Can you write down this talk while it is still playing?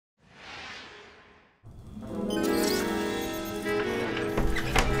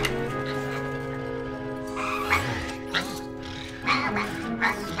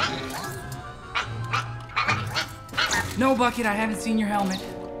No, Bucket, I haven't seen your helmet.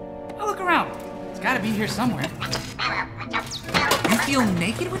 I'll look around. It's gotta be here somewhere. You feel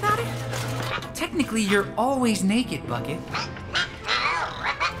naked without it? Technically, you're always naked, Bucket.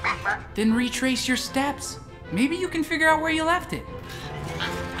 Then retrace your steps. Maybe you can figure out where you left it.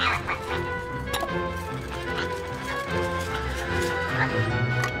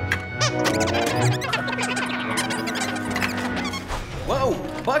 Whoa,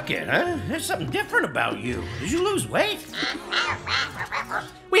 Bucket, huh? There's something different about you. Did you lose weight?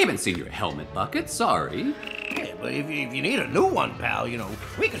 We haven't seen your helmet, Bucket. Sorry. Yeah, but if you need a new one, pal, you know,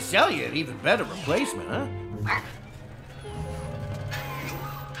 we could sell you an even better replacement, huh?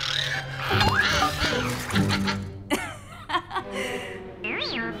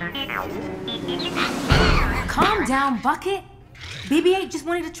 Calm down, Bucket. BB-8 just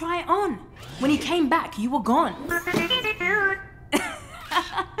wanted to try it on. When he came back, you were gone.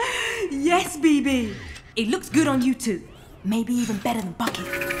 Yes, BB. It looks good on you too. Maybe even better than Bucket.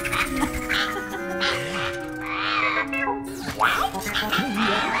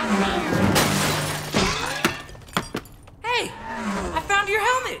 Hey, I found your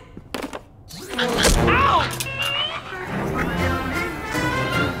helmet. Ow!